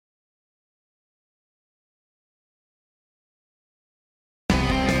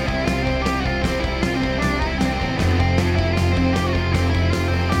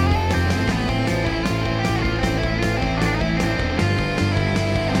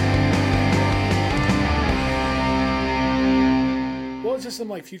to some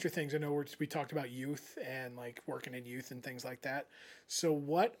like future things. I know we talked about youth and like working in youth and things like that. So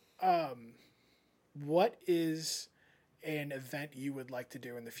what is an event you would like to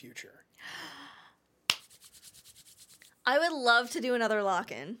do in the future? I would love to do another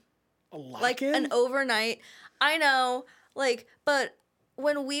lock-in. A lock-in? Like an overnight. I know, like, but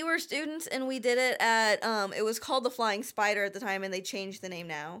when we were students and we did it at, it was called the Flying Spider at the time, and they changed the name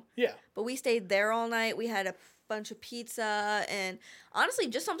now. Yeah. But we stayed there all night. We had a bunch of pizza, and honestly,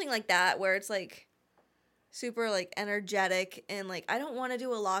 just something like that where it's like super like energetic, and like I don't want to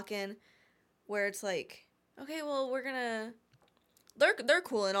do a lock-in where it's like, okay, well we're gonna, they're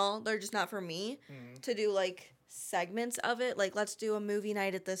cool and all, they're just not for me to do like segments of it. Like let's do a movie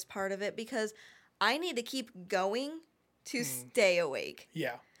night at this part of it because I need to keep going to stay awake.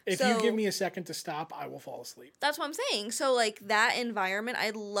 Yeah. If you give me a second to stop, I will fall asleep. That's what I'm saying. So, like, that environment,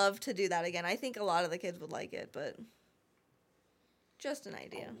 I'd love to do that again. I think a lot of the kids would like it, but just an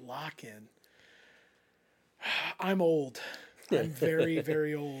idea. A lock-in. I'm old. I'm very,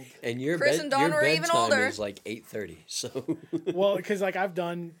 very old. And your Chris and Dawn are even older. Is like 8:30, so. Well, because, like, I've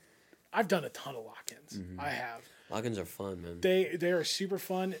done a ton of lock-ins. I have. Lock-ins are fun, man. They are super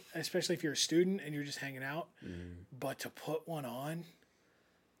fun, especially if you're a student and you're just hanging out. But to put one on...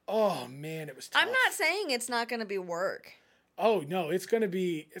 Oh man, it was tough. I'm not saying it's not going to be work. Oh no, it's gonna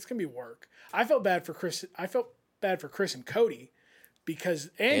be work. I felt bad for Chris and Cody because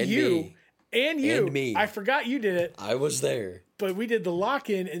and you and me. I forgot you did it. I was there. But we did the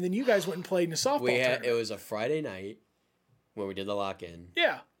lock-in, and then you guys went and played in a softball tournament. It was a Friday night when we did the lock-in.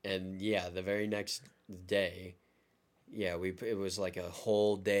 Yeah. And yeah, the very next day, it was like a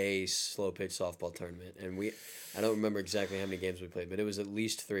whole day slow pitch softball tournament, and I don't remember exactly how many games we played, but it was at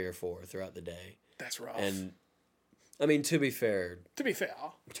least 3 or 4 throughout the day. That's rough. And I mean, to be fair,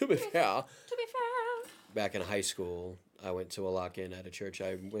 back in high school, I went to a lock-in at a church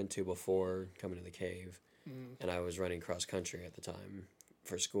I went to before coming to the cave, and I was running cross country at the time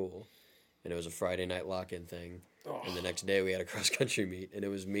for school, and it was a Friday night lock-in thing, and the next day we had a cross country meet, and it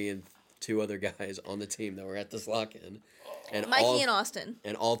was me and 2 other guys on the team that were at this lock-in. And Mikey and Austin.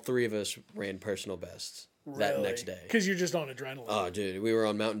 And all 3 of us ran personal bests that next day. Because you're just on adrenaline. Oh, dude. We were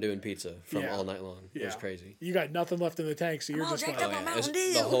on Mountain Dew and pizza from all night long. It was crazy. You got nothing left in the tank, so you're just like... up on Mountain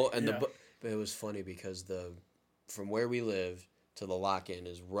Dew. But it was funny because from where we live to the lock-in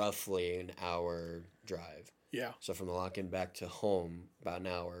is roughly an hour drive. Yeah. So from the lock-in back to home, about an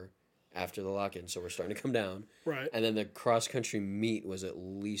hour after the lock-in, so we're starting to come down. Right. And then the cross-country meet was at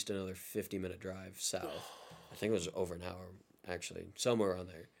least another 50-minute drive south. I think it was over an hour, actually, somewhere around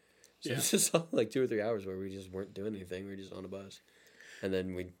there. So it's just like 2 or 3 hours where we just weren't doing anything. We were just on a bus. And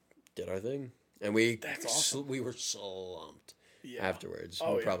then we did our thing. And we were slumped afterwards.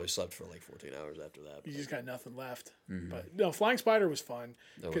 We probably slept for like 14 hours after that. You just got nothing left. But no, Flying Spider was fun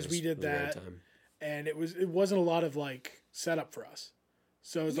because we did that. And it wasn't a lot of like setup for us.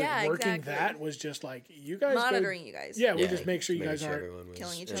 So it's like working that was just like you guys monitoring you guys. Yeah, we just make sure you guys aren't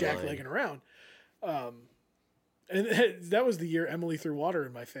killing each other, jacklegging around. And that was the year Emily threw water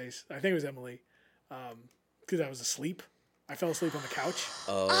in my face. I think it was Emily, because I was asleep. I fell asleep on the couch.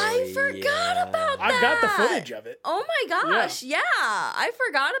 Oh, I forgot about that. I've got the footage of it. Oh my gosh, yeah. I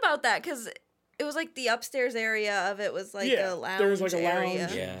forgot about that because it was like the upstairs area of it was like a lounge. There was like a area.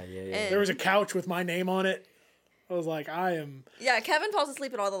 lounge. Yeah. There was a couch with my name on it. I was like, I am. Yeah, Kevin falls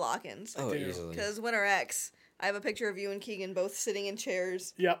asleep at all the lock-ins. Oh, easily. Because Winter X, I have a picture of you and Keegan both sitting in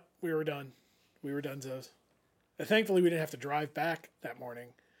chairs. Yep, we were done. We were donezo's. And thankfully, we didn't have to drive back that morning.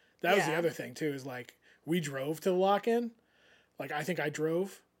 That was the other thing, too, is like, we drove to the lock-in. Like, I think I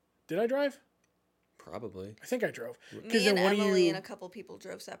drove. Did I drive? Probably. I think I drove. Me and Emily and a couple people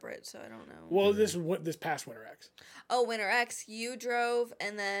drove separate, so I don't know. Well, this past Winter X. Oh, Winter X, you drove,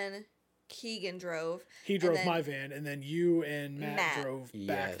 and then Keegan drove. He drove my van, and then you and Matt drove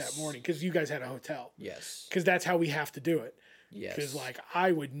back that morning because you guys had a hotel. Yes. Because that's how we have to do it. Yes. Because, like,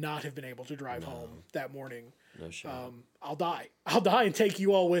 I would not have been able to drive home that morning. No shit. I'll die and take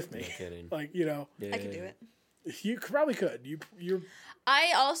you all with me. No kidding. Like, you know. I could do it. You probably could. You're.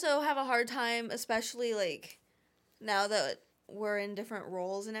 I also have a hard time, especially, like, now that we're in different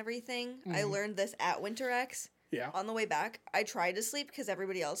roles and everything. I learned this at Winter X. Yeah. On the way back, I tried to sleep because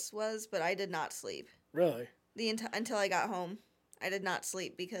everybody else was, but I did not sleep. Really? Until I got home. I did not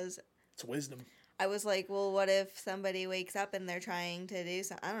sleep because... It's wisdom. I was like, well, what if somebody wakes up and they're trying to do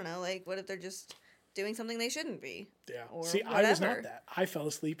something? I don't know. Like, what if they're just doing something they shouldn't be? Yeah. Or see, whatever. I was not that. I fell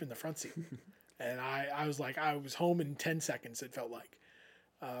asleep in the front seat. And I was like, I was home in 10 seconds, it felt like.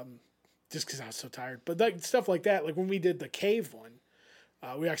 Just because I was so tired. But like, stuff like that, like when we did the cave one,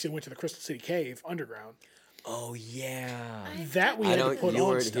 we actually went to the Crystal City Cave underground. Oh yeah. That we had to put You on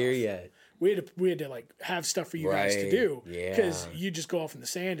weren't stuff. here yet. We had to like have stuff for you guys to Right, do. yeah. Because you just go off in the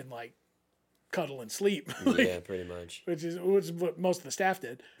sand and like cuddle and sleep. Yeah, pretty much. Which is what most of the staff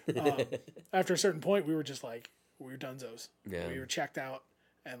did. After a certain point, we were just like, we were dunzos. Yeah. We were checked out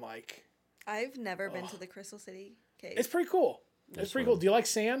and like. I've never been to the Crystal City cave. It's pretty cool. It's pretty cool. Do you like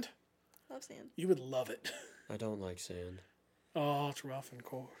sand? Love sand. You would love it. I don't like sand. Oh, it's rough and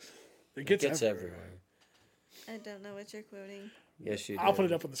cold. It It gets gets everywhere. I don't know what you're quoting. Yes, you do. I'll put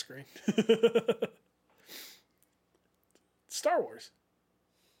it up on the screen. Star Wars.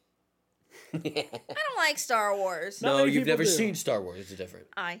 I don't like Star Wars. Not No, many you've people never do. seen Star Wars. It's different.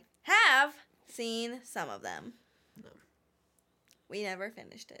 I have seen some of them. No. We never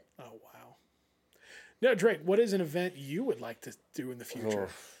finished it. Oh, wow. Now, Drake, what is an event you would like to do in the future?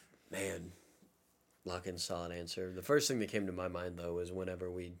 Oh, man. Lock in solid answer. The first thing that came to my mind, though, was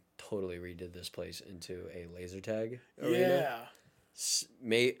whenever we totally redid this place into a laser tag arena. Yeah.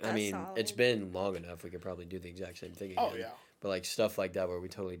 I mean, solid. it's been long enough. We could probably do the exact same thing again. Oh, yeah. But like stuff like that, where we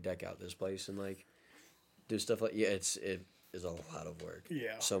totally deck out this place and like do stuff like it is a lot of work.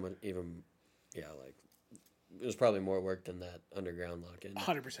 Yeah. So much, even like it was probably more work than that underground lock-in.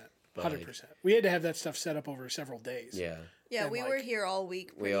 100%. But, 100%. We had to have that stuff set up over several days. Yeah. Yeah, And, we like, were here all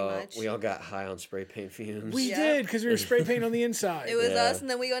week pretty much. We all got high on spray paint fumes. We Yeah. did, because we were spray paint on the inside. It was Yeah. us, and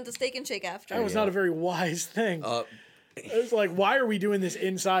then we went to Steak and Shake after. That was not a very wise thing. It was like, why are we doing this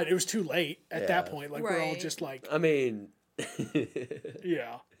inside? It was too late at that Yeah. point. Like, we're all Right. just like, I mean,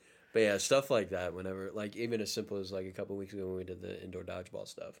 yeah. but yeah, stuff like that. Whenever, like, even as simple as like a couple weeks ago when we did the indoor dodgeball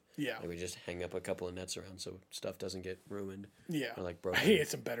stuff. Yeah. Like we just hang up a couple of nets around so stuff doesn't get ruined. Yeah. Or like I broken. needed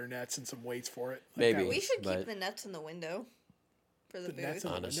some better nets and some weights for it. Like, Maybe. that We was- should keep but- the nets in the window for the, The nets booth. in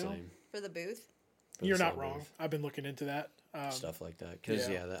the Honestly, window? For the booth. for the You're not sunroof, wrong. I've been looking into that. Stuff like that, because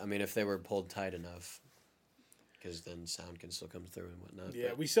yeah. I mean, if they were pulled tight enough, because then sound can still come through and whatnot. Yeah,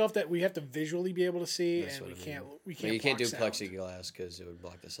 but we still have to. We have to visually be able to see, that's and what we I can't. mean. We I can't. mean, you can't do block sound. plexiglass because it would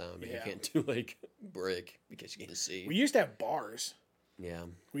block the sound, but Yeah. you can't do like brick because you can't see. We used to have bars. Yeah,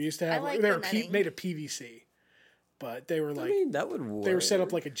 We used to have. like they the were netting. made of PVC, but they were I like mean that would work. they were set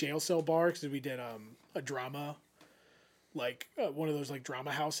up like a jail cell bar because we did a drama, like one of those like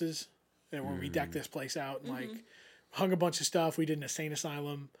drama houses, and where we decked this place out and like hung a bunch of stuff. We did an insane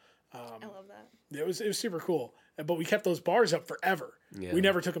asylum. I love that. It was super cool, but we kept those bars up forever. Yeah. We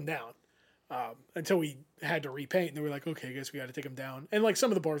never took them down until we had to repaint. And then we were like, okay, I guess we got to take them down. And like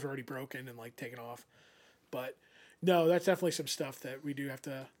some of the bars were already broken and like taken off. But no, that's definitely some stuff that we do have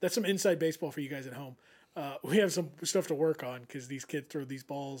to. That's some inside baseball for you guys at home. We have some stuff to work on because these kids throw these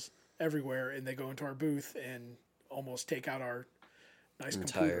balls everywhere and they go into our booth and almost take out our nice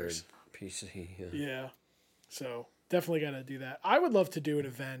entire computers. PC. Yeah. Yeah. So definitely got to do that. I would love to do an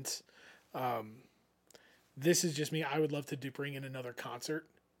event. This is just me. I would love to bring in another concert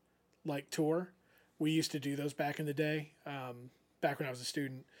like tour. We used to do those back in the day. Back when I was a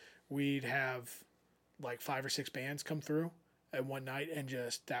student, we'd have like 5 or 6 bands come through at one night, and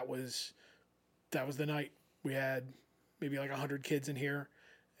just that was the night. We had maybe like 100 kids in here,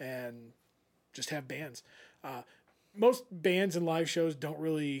 and just have bands. Most bands and live shows don't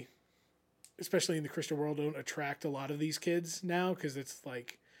really, especially in the Christian world, don't attract a lot of these kids now, because it's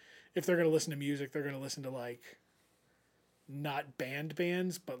like, if they're going to listen to music, they're going to listen to like not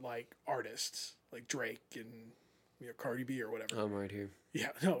bands, but like artists like Drake and Cardi B or whatever. I'm right here. Yeah,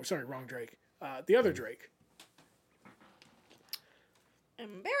 no, sorry, wrong Drake. The other Drake.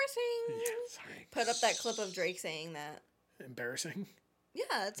 Embarrassing. Yeah, sorry. Put up that clip of Drake saying that. Embarrassing.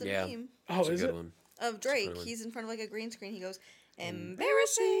 Yeah, it's a Yeah. meme Oh, That's a is good it? one. of Drake. funny one. He's in front of like a green screen. He goes,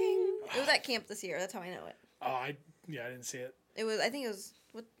 embarrassing. It was at camp this year. That's how I know it. Oh, I didn't see it. It was. I think it was.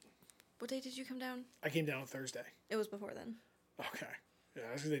 What day did you come down? I came down on Thursday. It was before then. Okay. Yeah,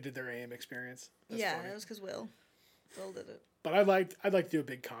 that's because they did their AM experience. That's yeah, funny. it was because Will did it. But I'd like to do a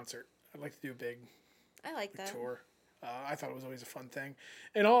big concert. I'd like to do a big I like that. tour. I thought it was always a fun thing.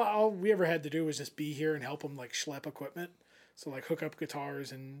 And all we ever had to do was just be here and help them like schlep equipment. So like hook up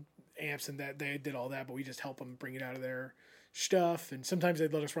guitars and amps and that. They did all that, but we just help them bring it out of their stuff. And sometimes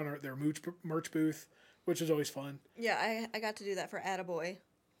they'd let us run their merch booth, which was always fun. Yeah, I got to do that for Attaboy.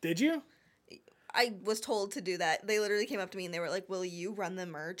 Did you? I was told to do that. They literally came up to me and they were like, "Will you run the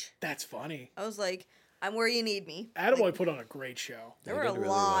merch?" That's funny. I was like, "I'm where you need me." Attaboy Like, put on a great show. there They were a did really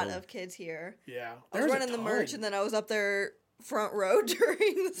lot well. of kids here. Yeah. I There was a running the ton. merch and then I was up there front row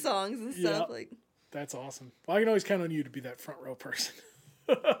during the songs and stuff. Yeah. Like, That's awesome. Well, I can always count on you to be that front row person.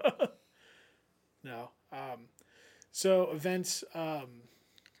 No. So events, I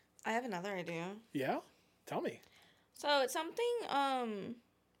have another idea. yeah? Tell me. So it's something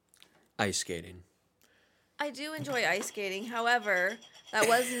Ice skating. I do enjoy ice skating. However, that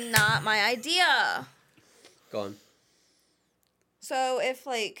was not my idea. Go on. So if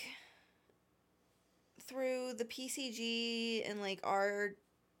like through the PCG and like our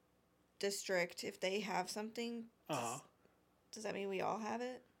district, if they have something, does that mean we all have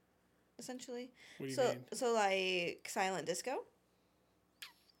it? Essentially. What do you mean? So like silent disco.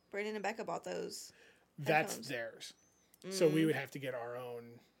 Brandon and Becca bought those. That's headphones. theirs. So we would have to get our own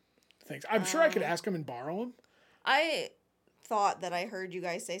things. I'm sure I could Oh. ask them and borrow them. I thought that I heard you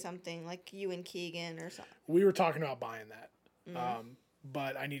guys say something like you and Keegan or something. We were talking about buying that.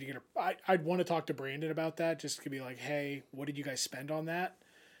 But I need to get I'd want to talk to Brandon about that, just to be like, hey, what did you guys spend on that?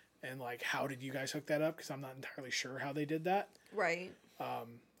 And like, how did you guys hook that up? Because I'm not entirely sure how they did that. Right.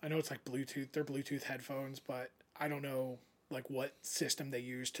 I know it's like Bluetooth. They're Bluetooth headphones, but I don't know like what system they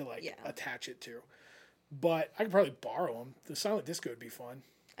use to like attach it to. But I could probably borrow them. The silent disco would be fun.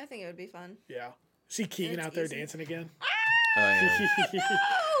 I think it would be fun. Yeah. See Keegan out there dancing again. Oh, yeah.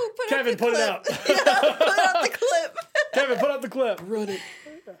 Oh, Kevin, put it up. Yeah, put up the clip. Kevin, put up the clip. Run it.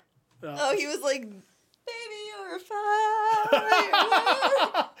 Oh, he was like, "Baby, you're fine."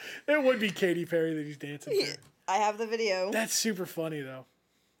 It would be Katy Perry that he's dancing to. I have the video. That's super funny though.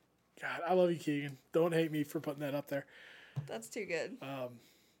 God, I love you, Keegan. Don't hate me for putting that up there. That's too good.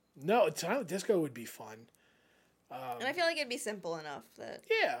 No, silent disco would be fun. And I feel like it'd be simple enough that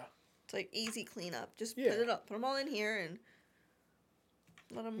Yeah. it's like easy cleanup. Just Yeah. put it up, put them all in here, and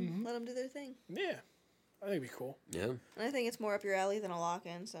let them do their thing. Yeah. I think it'd be cool. Yeah. And I think it's more up your alley than a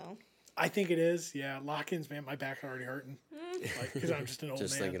lock-in. So I think it is. Yeah. Lock-ins, man, my back's already hurting. Like, because I'm just an old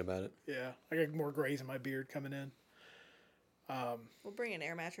Just man. thinking about it. Yeah. I got more grays in my beard coming in. we'll bring an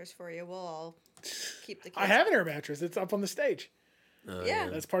air mattress for you. We'll all keep the kids. I have an air mattress. It's up on the stage. Yeah.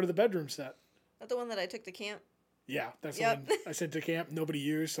 That's part of the bedroom set. That's the one that I took to camp. Yeah. That's Yep. the one I sent to camp. Nobody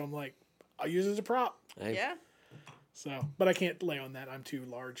used. So I'm like, I'll use it as a prop. Hey, Yeah. So, but I can't lay on that. I'm too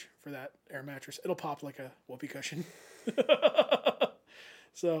large for that air mattress. It'll pop like a whoopee cushion.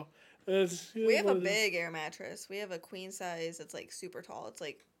 So, We have a big air mattress. We have a queen size. It's like super tall. It's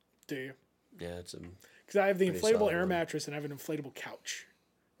like Do you? Yeah, it's a Because I have the Pretty inflatable solid air one. mattress and I have an inflatable couch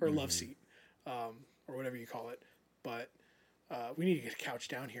or love seat, or whatever you call it. But we need to get a couch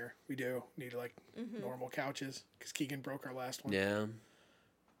down here. We do need like normal couches because Keegan broke our last one. yeah.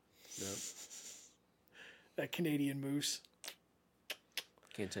 Yep. That Canadian moose.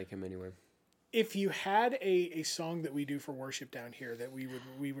 Can't take him anywhere. If you had a song that we do for worship down here that we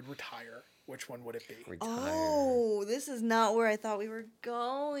would retire, which one would it be? Retire. oh, this is not where I thought we were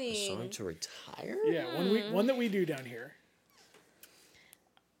going. A song to retire? Yeah, one that we do down here.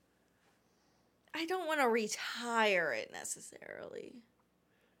 I don't want to retire it necessarily.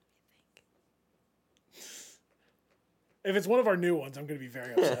 If it's one of our new ones, I'm going to be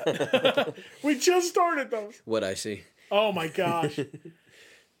very upset. We just started those. What I see. Oh my gosh. I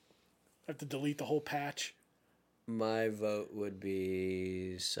have to delete the whole patch. My vote would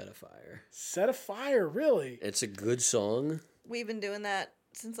be Set a Fire. Set a Fire, really? It's a good song, We've been doing that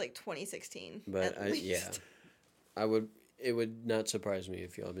since like 2016. but at least. it would not surprise me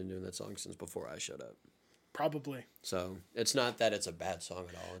if y'all have been doing that song since before I showed up. Probably. So it's not that it's a bad song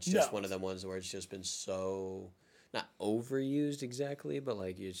at all. It's just No. one of them ones where it's just been so, not overused exactly, but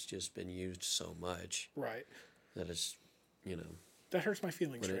like it's just been used so much Right. that it's, you know. That hurts my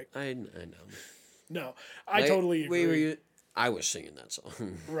feelings, When Rick. I know. No, I Like, totally agree. I was singing that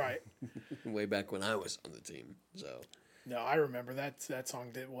song Right. way back when I was on the team. So No, I remember that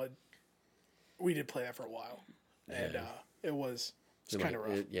song did what we did play that for a while, and it was kind of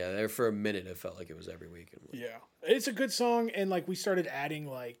rough. There for a minute it felt like it was every week. Yeah, it's a good song, and like we started adding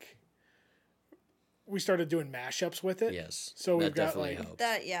we started doing mashups with it. Yes, So we've that got definitely like helped.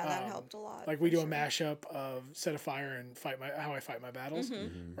 That helped a lot. like we do for a sure. mashup of Set a Fire and How I Fight My Battles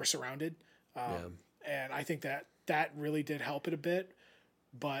or Surrounded, and I think that really did help it a bit.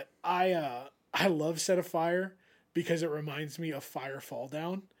 But I love Set a Fire because it reminds me of Fire Fall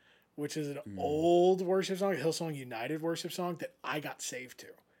Down, which is an old worship song, a Hillsong United worship song that I got saved to.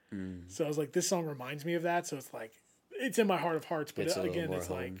 So I was like, this song reminds me of that. So it's like, it's in my heart of hearts. But It's a little again, more it's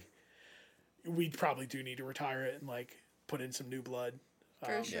home. like, we probably do need to retire it and like put in some new blood.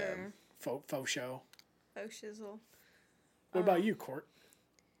 For sure. Faux show. Oh, shizzle. What about you, Court?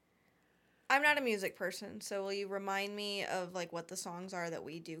 I'm not a music person, so will you remind me of like what the songs are that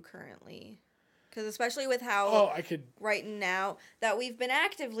we do currently? Because especially with how Oh, I could. right now that we've been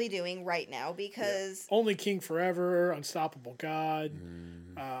actively doing right now, because Only King Forever, Unstoppable God,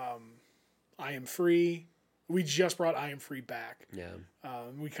 I Am Free. We just brought I Am Free back. Yeah,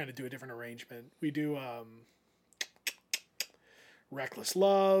 We kind of do a different arrangement. We do Reckless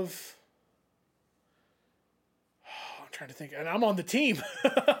Love. trying to think, and I'm on the team.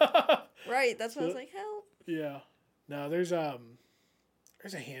 Right. That's what I was like, help. Yeah. No, there's a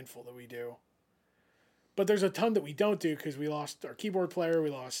handful that we do. But there's a ton that we don't do because we lost our keyboard player, we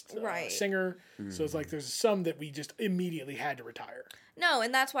lost Right. singer. So it's like there's some that we just immediately had to retire. No,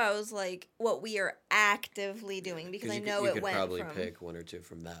 and that's why I was like, what we are actively doing, because I know you it could went probably from... pick one or two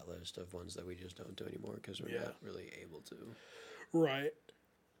from that list of ones that we just don't do anymore because we're not really able to. Right.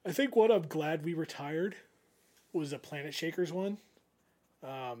 I think what I'm glad we retired was the Planet Shakers one.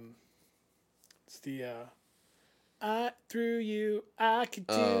 It's the through you I could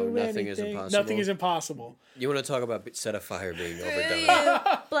do Nothing is anything. Impossible. Nothing is impossible. You want to talk about Set a Fire being Through overdone? you,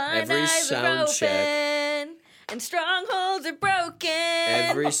 blind Every eyes sound are open, check. and strongholds are broken.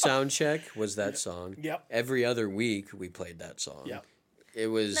 Every sound check was that song. Yep. Every other week we played that song. Yep. It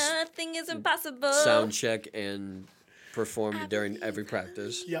was Nothing is impossible. sound check and performed during every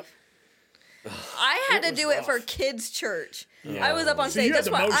practice. Yep. I had to was do it for rough. kids' church. Yeah. I was up on So you stage. had That's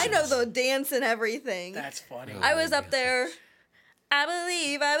the why I know motions. the dance and everything. That's funny. I was up there. I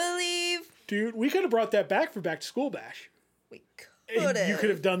believe. Dude, we could have brought that back for Back to School Bash. We And could have. you could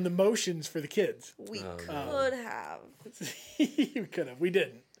have done the motions for the kids. We Oh, could no. have. You could have. We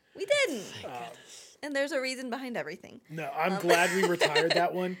didn't. We didn't. And there's a reason behind everything. No, I'm glad we retired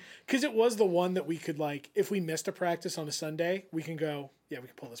that one because it was the one that we could, like, if we missed a practice on a Sunday, we can go, yeah, we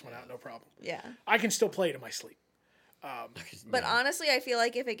can pull this one out, no problem. Yeah. I can still play it in my sleep. But honestly, I feel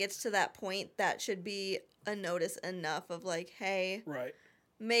like if it gets to that point, that should be a notice enough of like, hey, Right.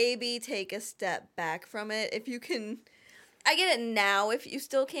 maybe take a step back from it. If you can, I get it now if you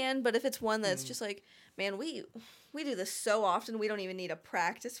still can, but if it's one that's just like, man, we do this so often, we don't even need a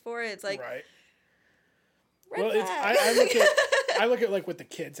practice for it. It's like, Right. red Well, it's, flag. I look at like what the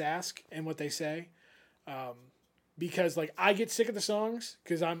kids ask and what they say, because like I get sick of the songs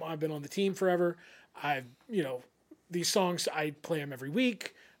because I've been on the team forever. These songs I play them every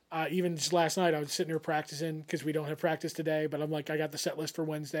week. Even just last night I was sitting here practicing because we don't have practice today. But I'm like I got the set list for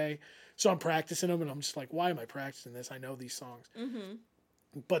Wednesday, so I'm practicing them and I'm just like, why am I practicing this? I know these songs. Mm-hmm.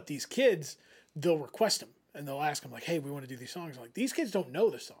 But these kids, they'll request them and they'll ask them like, hey, we want to do these songs. I'm like these kids don't know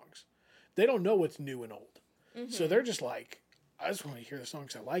the songs. They don't know what's new and old. So they're just like, I just want to hear the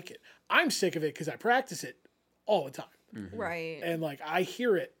songs. I like it. I'm sick of it because I practice it all the time. Right. And like, I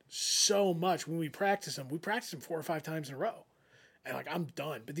hear it so much when we practice them. We practice them 4 or 5 times in a row. And like, I'm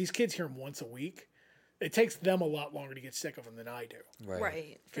done. But these kids hear them once a week. It takes them a lot longer to get sick of them than I do.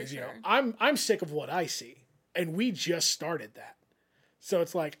 Right. For Because, sure. I'm sick of what I see. And we just started that. So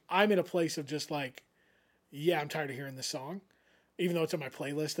it's like, I'm in a place of just like, yeah, I'm tired of hearing this song. Even though it's on my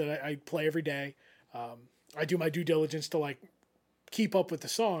playlist that I play every day. I do my due diligence to like keep up with the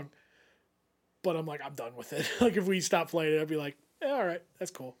song, but I'm like, I'm done with it. Like if we stop playing it, I'd be like, yeah, all right,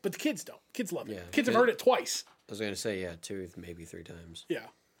 that's cool. But the kids don't. Kids love it. Yeah, Kids have heard it twice. I was going to say, 2, maybe 3 times. Yeah.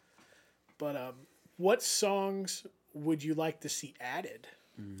 But what songs would you like to see added?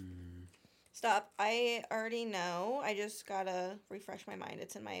 Stop. I already know. I just gotta refresh my mind.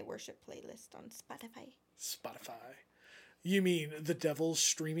 It's in my worship playlist on Spotify. Spotify. You mean the devil's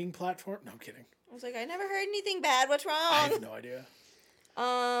streaming platform? No, I'm kidding. I was like, I never heard anything bad. What's I wrong? have no idea.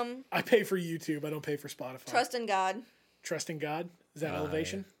 Um, I pay for YouTube. I don't pay for Spotify. Trust in God. Trust in God? Is that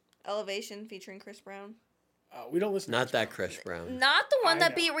Elevation? Elevation featuring Chris Brown. We don't listen Not to that Chris Brown. Not the one I that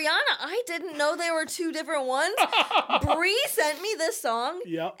know. beat Rihanna. I didn't know there were 2 different ones. Bree sent me this song.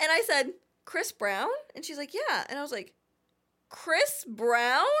 Yep. And I said, Chris Brown? And she's like, yeah. And I was like, Chris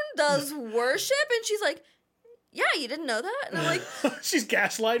Brown does worship? And she's like, yeah, you didn't know that? And I'm like, She's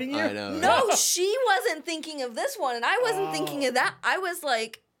gaslighting you? I know. no, she wasn't thinking of this one. And I wasn't thinking of that. I was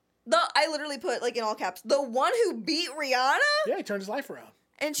like, I literally put like in all caps, the one who beat Rihanna? Yeah, he turned his life around.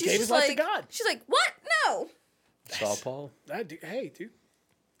 And she's Gave just his life to like, God. she's like, what? No. Saul Paul? Hey, dude.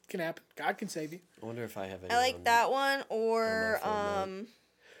 Can happen. God can save you. I wonder if I have any. I like that one or on my phone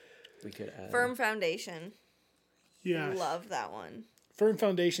we could add. Firm Foundation. Yeah. Love that one. Firm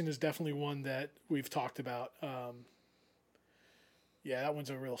Foundation is definitely one that we've talked about. Yeah, that one's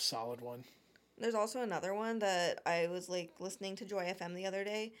a real solid one. There's also another one that I was like listening to Joy FM the other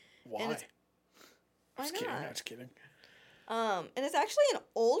day. Why? And it's, I'm just why kidding. not? I'm just kidding. And it's actually an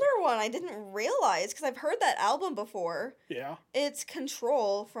older one. I didn't realize because I've heard that album before. Yeah. It's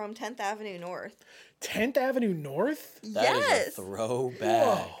Control from 10th Avenue North. 10th Avenue North? That yes. is a throwback.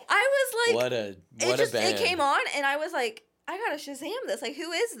 Whoa. I was like, What a band. It came on and I was like, I gotta Shazam this. Like,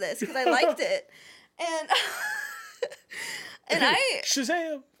 who is this? Because I liked it. And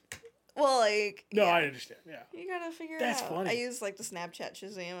Shazam! well, like, No, yeah. I understand. Yeah. You gotta figure That's it out. funny. I use like the Snapchat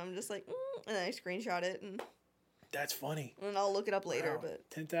Shazam. I'm just like, and then I screenshot it and That's funny. I'll look it up later. Wow. But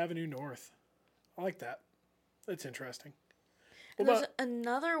 10th Avenue North. I like that. It's interesting. And there's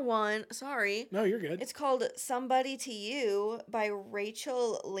another one. Sorry. No, you're good. It's called Somebody to You by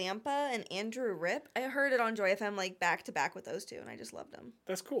Rachel Lampa and Andrew Rip. I heard it on Joy FM like back to back with those two, and I just loved them.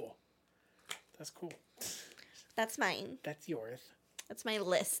 That's cool. That's cool. That's mine. That's yours. That's my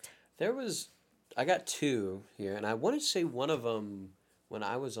list. I got two here, and I want to say one of them, when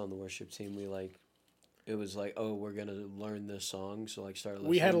I was on the worship team, it was like, oh, we're going to learn this song, so like start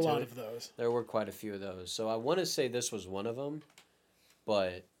listening to it. We had a lot of those. There were quite a few of those. So I want to say this was one of them,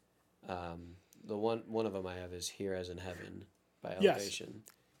 but the one of them I have is Here As in Heaven by Elevation.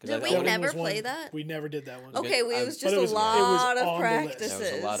 Did we never play that? We never did that one. Okay, it was just a lot of practices.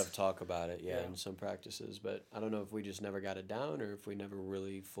 There was a lot of talk about it, in some practices, but I don't know if we just never got it down or if we never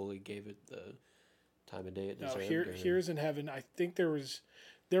really fully gave it the time of day it deserved. No, Here's in Heaven, I think there was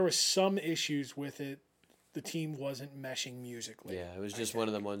some issues with it. The team wasn't meshing musically. Yeah, it was just one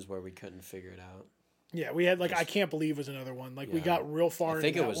of the ones where we couldn't figure it out. Yeah, we had I Can't Believe was another one. We got real far into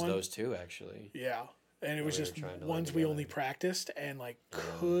that one. I think it was those two, actually. Yeah. And it was just ones we only practiced and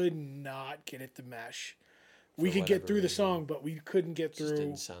could not get it to mesh. We could get through the song, but we couldn't get through. It just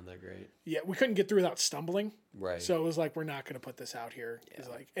didn't sound that great. Yeah, we couldn't get through without stumbling. Right. So it was we're not going to put this out here. Yeah.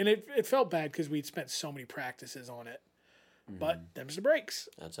 And it felt bad because we'd spent so many practices on it. Mm-hmm. But them's the breaks.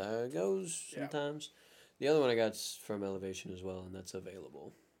 That's how it goes sometimes. The other one I got's from Elevation as well, and that's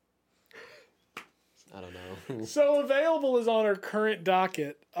Available. I don't know. So Available is on our current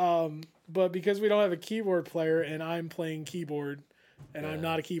docket, but because we don't have a keyboard player and I'm playing keyboard, and I'm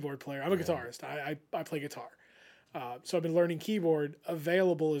not a keyboard player, I'm a guitarist. I play guitar. So I've been learning keyboard.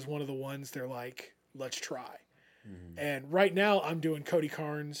 Available is one of the ones they're like, let's try. Mm-hmm. And right now I'm doing Cody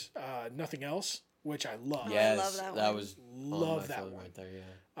Carnes' Nothing Else, which I love. Yes, I love that one. That was love that one right there.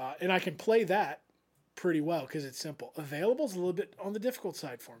 Yeah. And I can play that pretty well because it's simple. Available's a little bit on the difficult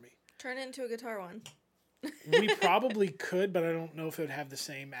side for me. Turn it into a guitar one. We probably could, but I don't know if it would have the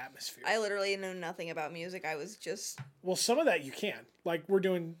same atmosphere. I literally know nothing about music. I was just... Well, some of that you can. Like, we're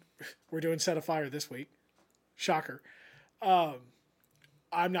doing Set a Fire this week. Shocker. I'm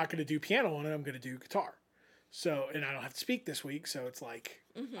not going to do piano on it. I'm going to do guitar. So, and I don't have to speak this week, so it's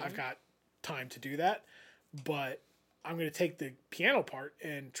I've got time to do that. But I'm going to take the piano part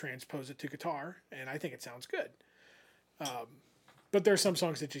and transpose it to guitar, and I think it sounds good. But there are some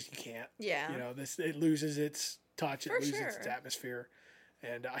songs that just you can't. Yeah. It loses its touch. It loses its sure. atmosphere.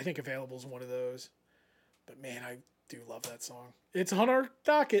 And I think Available is one of those. But man, I do love that song. It's on our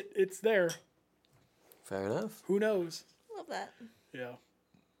docket. It's there. Fair enough. Who knows? Love that. Yeah.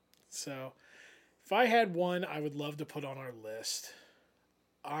 So if I had one I would love to put on our list,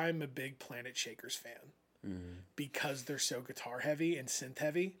 I'm a big Planet Shakers fan. Because they're so guitar heavy and synth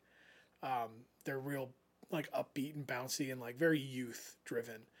heavy. They're real upbeat and bouncy and very youth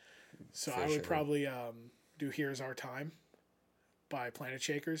driven. So I would probably do Here's Our Time by Planet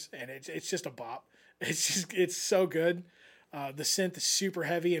Shakers, and it's just a bop. It's so good. The synth is super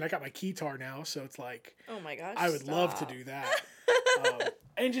heavy, and I got my keytar now, so it's oh my gosh, I would love to do that.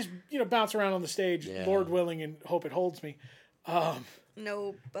 And just bounce around on the stage, Lord willing, and hope it holds me.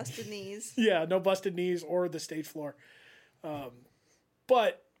 No busted knees. Yeah, no busted knees or the stage floor.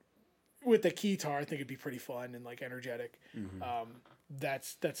 But with the keytar, I think it'd be pretty fun and energetic. Mm-hmm.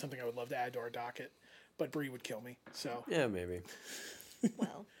 That's something I would love to add to our docket. But Bree would kill me. So yeah, maybe.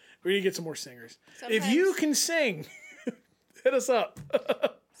 Well, we need to get some more singers. If you can sing, hit us up.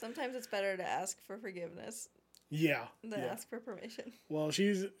 Sometimes it's better to ask for forgiveness. Yeah. Than ask for permission. Well,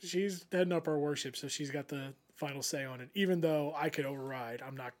 she's heading up our worship, so she's got the final say on it. Even though I could override,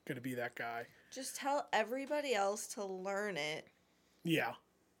 I'm not going to be that guy. Just tell everybody else to learn it. Yeah.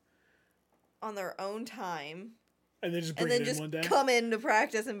 On their own time. And then just bring it in one day. Come into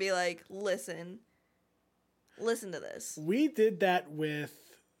practice and be like, listen to this. We did that when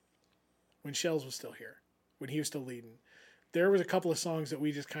Shells was still here, when he was still leading. There was a couple of songs that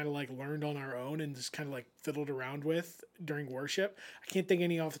we just kind of learned on our own and just kind of fiddled around with during worship. I can't think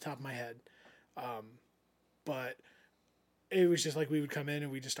any off the top of my head. But it was just we would come in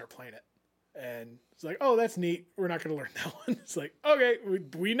and we'd just start playing it. And it's oh, that's neat. We're not going to learn that one. It's okay,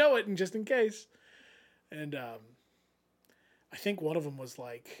 we know it, and just in case. And I think one of them was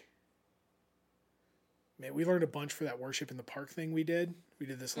man, we learned a bunch for that worship in the park thing we did. We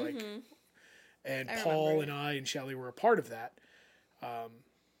did this and Paul and I and Shelly were a part of that.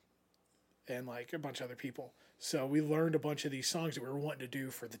 And a bunch of other people. So we learned a bunch of these songs that we were wanting to do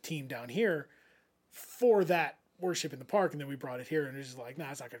for the team down here for that worship in the park, and then we brought it here, and it's just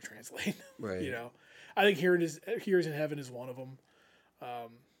nah, it's not going to translate. Right. I think Here's in Heaven is one of them.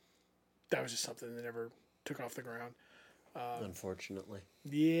 That was just something that never took off the ground. Unfortunately.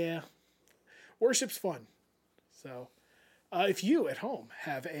 Yeah. Worship's fun. So, if you at home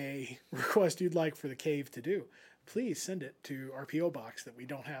have a request you'd like for the cave to do, please send it to our P.O. box that we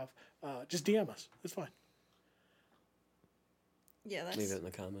don't have. Just DM us. It's fine. Yeah, that's... Leave it in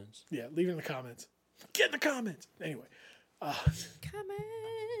the comments. Yeah, leave it in the comments. Get in the comments. Anyway.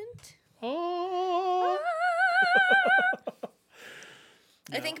 Comment. Oh.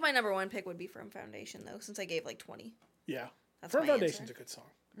 I think my number one pick would be Firm Foundation, though, since I gave like 20. Yeah. That's Firm my Foundation's answer. a good song.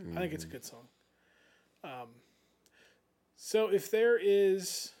 I think it's a good song. So if there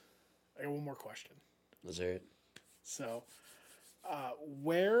is... I got one more question. Let's hear it. So,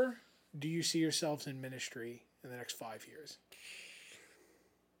 where do you see yourselves in ministry in the next 5 years?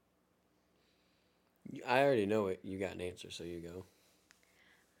 I already know it. You got an answer, so you go.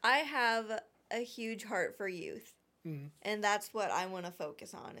 I have a huge heart for youth. Mm-hmm. And that's what I want to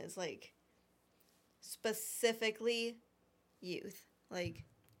focus on is, like, specifically youth. Like,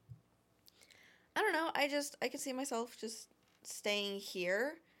 I don't know. I could see myself just staying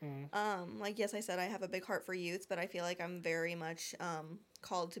here. Mm-hmm. Like, yes, I said I have a big heart for youth, but I feel like I'm very much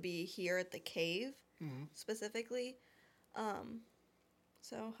called to be here at the cave, specifically.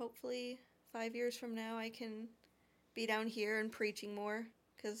 So hopefully 5 years from now I can be down here and preaching more,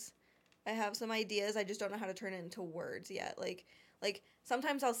 because I have some ideas. I just don't know how to turn it into words yet. Like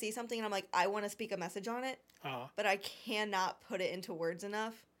sometimes I'll see something and I'm like, I want to speak a message on it, but I cannot put it into words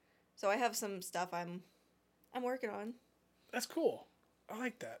enough. So I have some stuff I'm working on. That's cool. I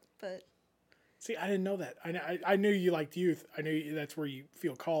like that. But see, I didn't know that. I knew you liked youth. I knew that's where you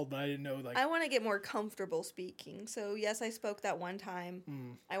feel called, but I didn't know, like... I want to get more comfortable speaking. So, yes, I spoke that one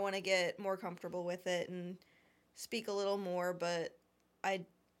time. I want to get more comfortable with it and speak a little more, but I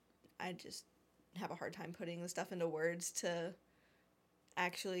just have a hard time putting the stuff into words to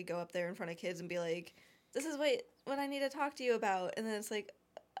actually go up there in front of kids and be like, this is what I need to talk to you about. And then it's like,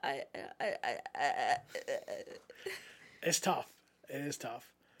 It's tough. It is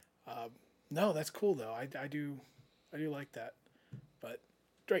tough. No, that's cool though. I do like that. But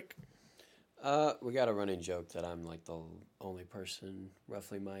Drake. We got a running joke that I'm like the only person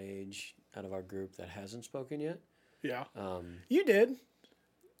roughly my age out of our group that hasn't spoken yet. Yeah. You did.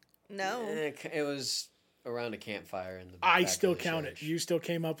 No. It was around a campfire in the I still count it. You still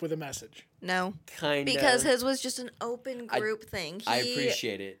came up with a message. No. Kinda. Because his was just an open group thing. I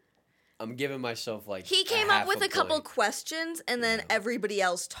appreciate it. I'm giving myself like he came up with a couple questions and then everybody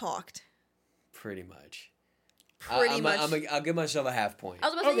else talked. Pretty much. I'll give myself a half point. I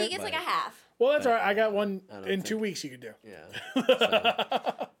was about to say he gets like a half. Well, that's all right. I got one in 2 weeks you could do. Yeah. So,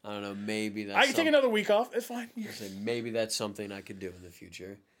 I don't know. Maybe that's. I can take another week off. It's fine. Maybe that's something I could do in the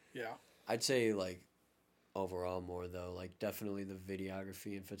future. Yeah. I'd say like overall more though, like definitely the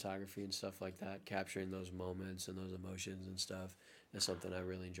videography and photography and stuff like that, capturing those moments and those emotions and stuff is something I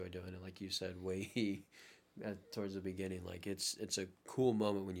really enjoy doing. And like you said, way towards the beginning, like it's a cool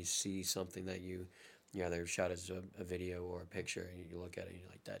moment when you see something that you either shot as a video or a picture, and you look at it and you're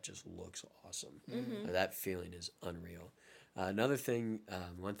like, that just looks awesome. Mm-hmm. That feeling is unreal. Another thing,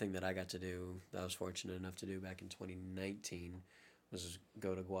 one thing that I got to do, that I was fortunate enough to do back in 2019, was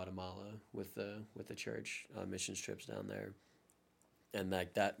go to Guatemala with the church missions trips down there. And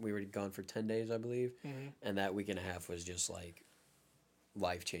like that, we were gone for 10 days, I believe. Mm-hmm. And that week and a half was just like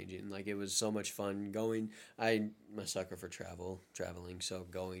life-changing. Like it was so much fun going. I'm a sucker for traveling, so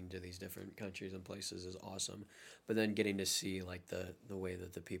going to these different countries and places is awesome. But then getting to see like the way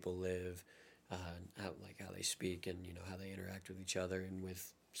that the people live, how they speak, and how they interact with each other, and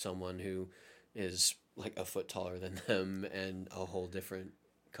with someone who is like a foot taller than them and a whole different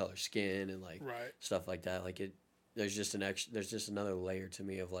color skin and like stuff like that. Like there's just another layer to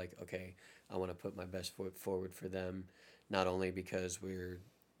me of like, okay, I want to put my best foot forward for them, not only because we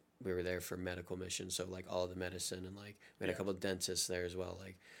were there for medical missions, so like all the medicine, and like we had a couple of dentists there as well.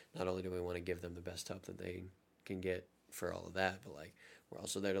 Like not only do we want to give them the best help that they can get for all of that, but like we're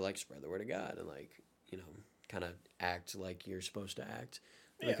also there to like spread the word of God and like kind of act like you're supposed to act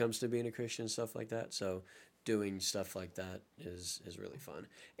when it comes to being a Christian and stuff like that. So doing stuff like that is really fun.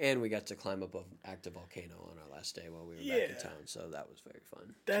 And we got to climb up an active volcano on our last day while we were back in town, so that was very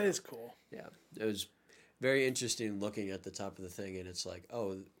fun. That is cool. Yeah, it was very interesting looking at the top of the thing, and it's like,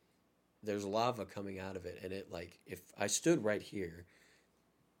 oh, there's lava coming out of it, and it like, if I stood right here,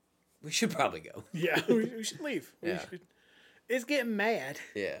 we should probably go. Yeah, we should leave. Yeah. It's getting mad.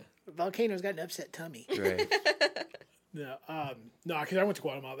 Yeah. The volcano's got an upset tummy. Right. No, because I went to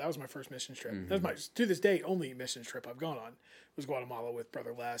Guatemala. That was my first mission trip. Mm-hmm. That was my, to this day, only mission trip I've gone on. Was Guatemala with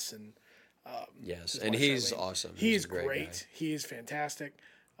Brother Les and yes, and he's awesome. He's great. He is fantastic.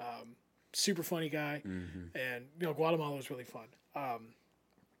 Super funny guy, and Guatemala was really fun.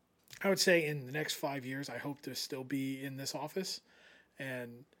 I would say in the next 5 years, I hope to still be in this office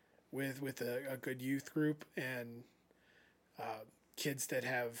and with a good youth group and kids that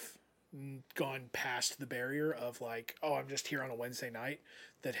have gone past the barrier of like, oh, I'm just here on a Wednesday night,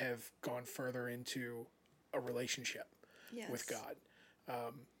 that have gone further into a relationship with God.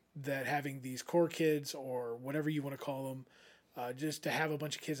 That having these core kids or whatever you want to call them, just to have a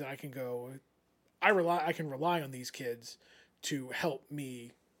bunch of kids that I can go, I can rely on these kids to help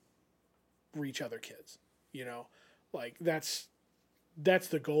me reach other kids, you know, like that's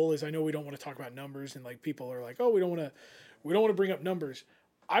the goal. Is I know we don't want to talk about numbers and like people are like, oh, we don't want to bring up numbers.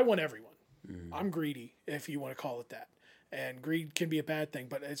 I want everyone. I'm greedy, if you want to call it that, and greed can be a bad thing,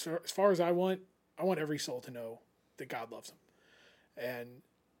 but as far as I want every soul to know that God loves them, and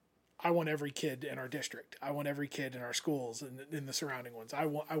I want every kid in our district. I want every kid in our schools and in the surrounding ones. I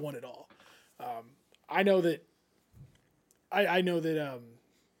want it all. I know that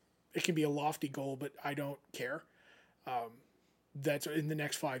it can be a lofty goal, but I don't care. That's in the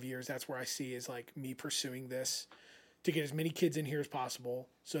next 5 years. That's where I see is like me pursuing this to get as many kids in here as possible,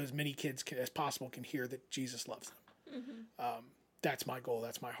 so as many kids as possible can hear that Jesus loves them. That's my goal.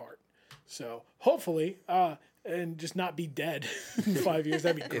 That's my heart. So hopefully, and just not be dead in 5 years.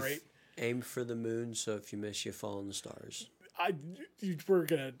 That'd be great. Aim for the moon, so if you miss, you fall in the stars. We're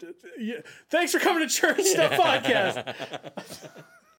gonna. Yeah. Thanks for coming to Church Stuff Podcast.